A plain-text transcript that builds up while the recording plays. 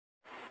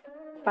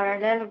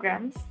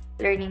Parallelograms,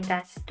 Learning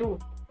Task 2.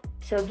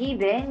 So,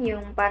 given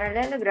yung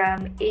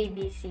parallelogram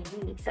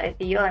ABCD. So,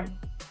 ito yun.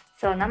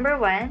 So, number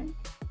 1,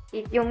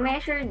 if yung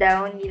measure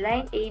daw ni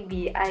line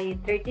AB ay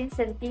 13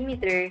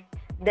 cm,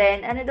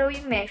 then ano daw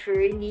yung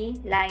measure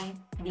ni line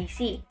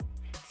DC?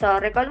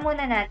 So, recall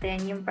muna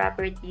natin yung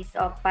properties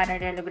of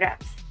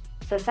parallelograms.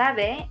 So,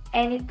 sabi,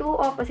 any two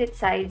opposite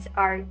sides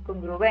are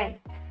congruent.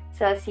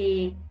 So,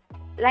 si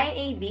line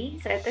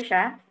AB, so ito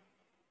siya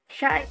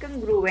ay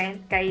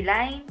congruent kay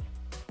line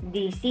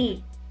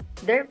DC.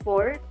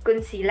 Therefore, kung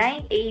si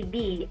line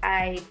AB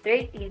ay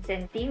 13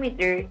 cm,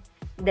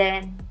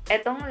 then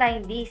etong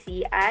line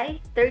DC ay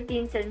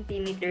 13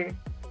 cm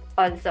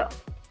also.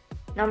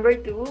 Number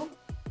 2,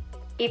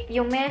 if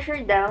yung measure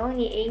daw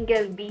ni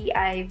angle B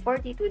ay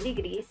 42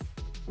 degrees,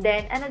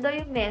 then ano daw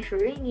yung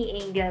measure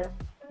ni angle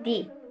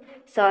D?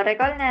 So,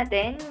 recall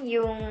natin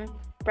yung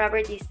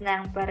properties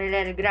ng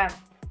parallelogram.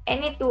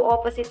 Any two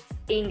opposite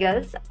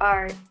angles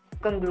are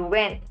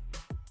congruent.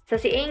 So,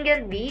 si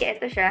angle B,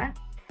 ito siya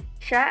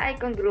ay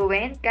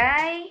congruent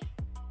kay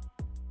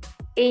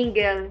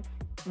angle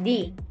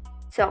D.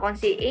 So, kung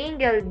si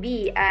angle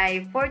B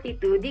ay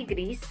 42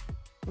 degrees,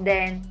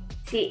 then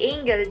si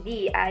angle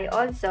D ay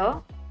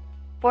also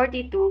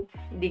 42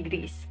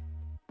 degrees.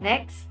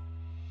 Next,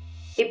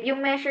 if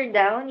yung measure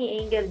daw ni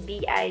angle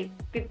B ay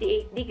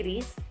 58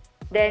 degrees,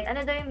 then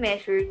ano daw yung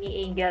measure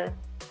ni angle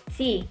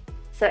C?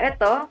 So,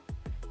 etong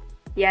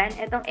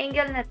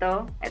angle na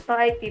to, ito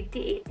ay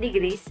 58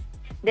 degrees.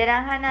 Then,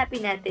 ang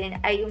hanapin natin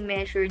ay yung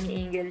measure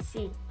ni angle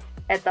C.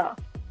 Ito.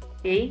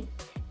 Okay?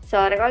 So,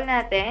 recall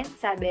natin,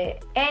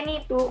 sabi,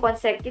 any two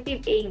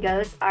consecutive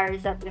angles are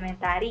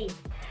supplementary.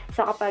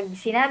 So, kapag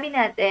sinabi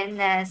natin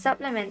na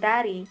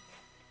supplementary,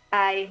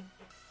 ay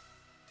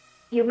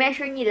yung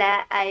measure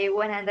nila ay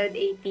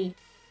 180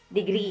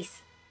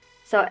 degrees.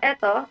 So,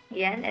 ito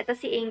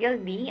si angle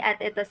B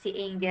at ito si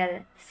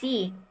angle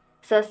C.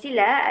 So,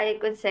 sila ay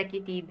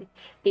consecutive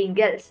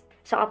angles.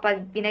 So,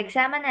 kapag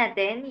pinagsama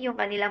natin yung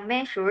kanilang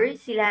measure,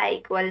 sila ay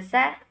equal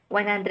sa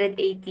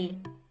 180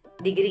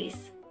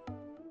 degrees.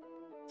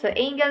 So,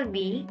 angle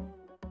B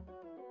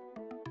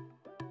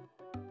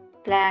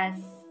plus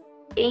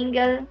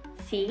angle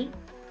C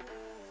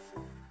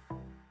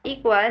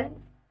equal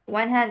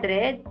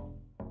 180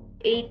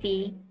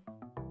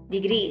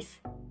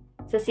 degrees.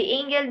 So, si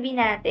angle B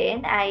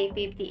natin ay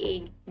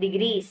 58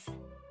 degrees.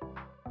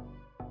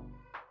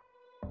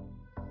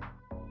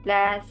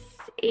 Plus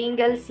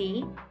angle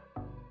C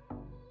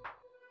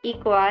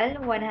equal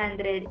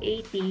 180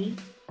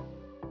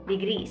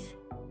 degrees.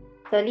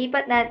 So,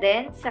 lipat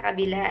natin sa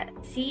kabila.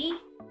 C,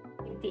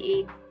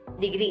 58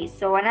 degrees.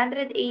 So,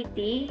 180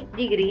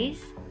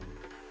 degrees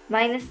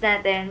minus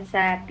natin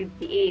sa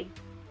 58.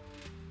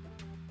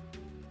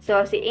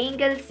 So, si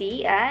angle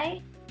C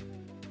ay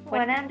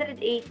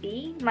 180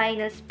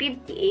 minus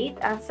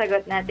 58. Ang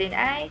sagot natin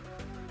ay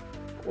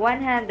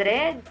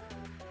 122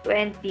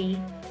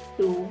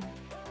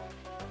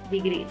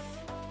 degrees.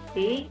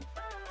 Okay?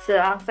 So,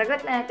 ang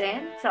sagot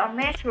natin, ang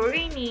measure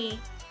ni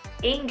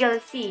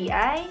angle C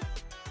ay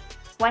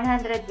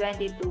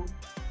 122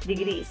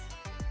 degrees.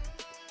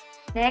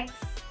 Next,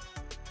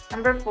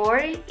 number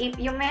 4, if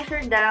yung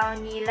measure daw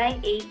ni line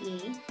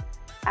AE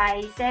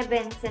ay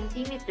 7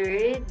 cm,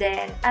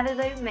 then ano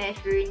daw yung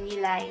measure ni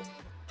line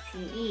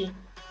CE?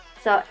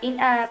 So, in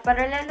a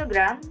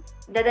parallelogram,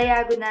 the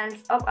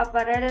diagonals of a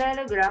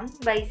parallelogram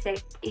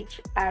bisect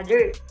each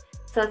other.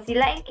 So, si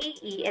line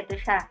AE, ito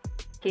siya.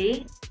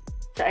 Okay?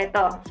 So,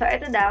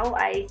 ito daw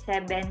ay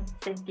 7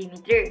 cm.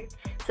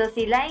 So,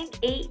 si line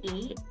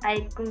AE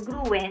ay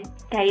congruent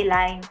kay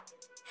line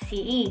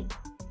CE.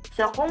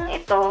 So, kung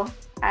ito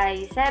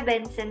ay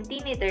 7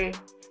 cm,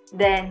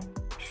 then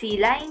si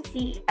line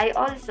C ay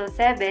also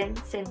 7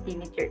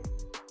 cm.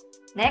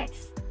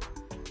 Next,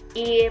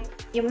 if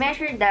yung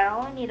measure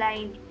daw ni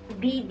line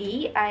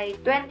BD ay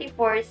 24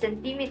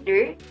 cm,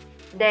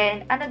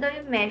 then ano daw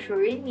yung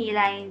measure ni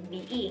line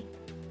BE?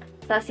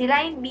 So, si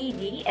line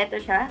BD, ito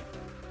siya.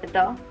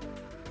 Ito.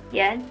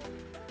 Yan.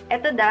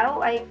 Ito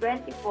daw ay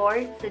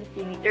 24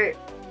 cm.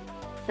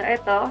 So,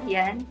 ito.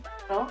 Yan.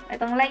 Ito.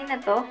 Itong line na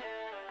to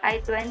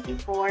ay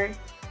 24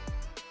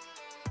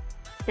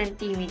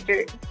 cm.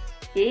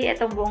 Okay?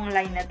 Itong buong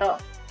line na to.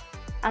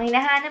 Ang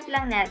hinahanap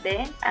lang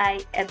natin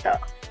ay ito.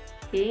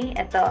 Okay?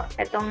 Ito.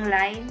 Itong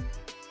line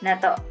na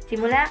to.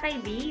 Simula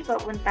kay B,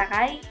 papunta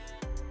kay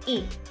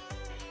E.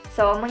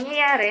 So,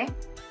 mangyayari,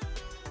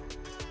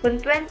 kung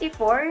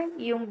 24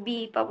 yung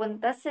B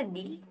papunta sa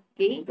D,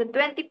 okay? Kung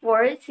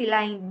 24 si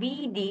line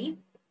BD,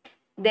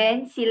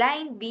 then si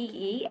line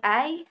BE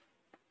ay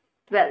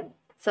 12.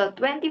 So,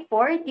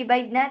 24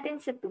 divide natin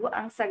sa 2,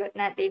 ang sagot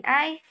natin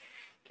ay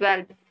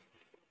 12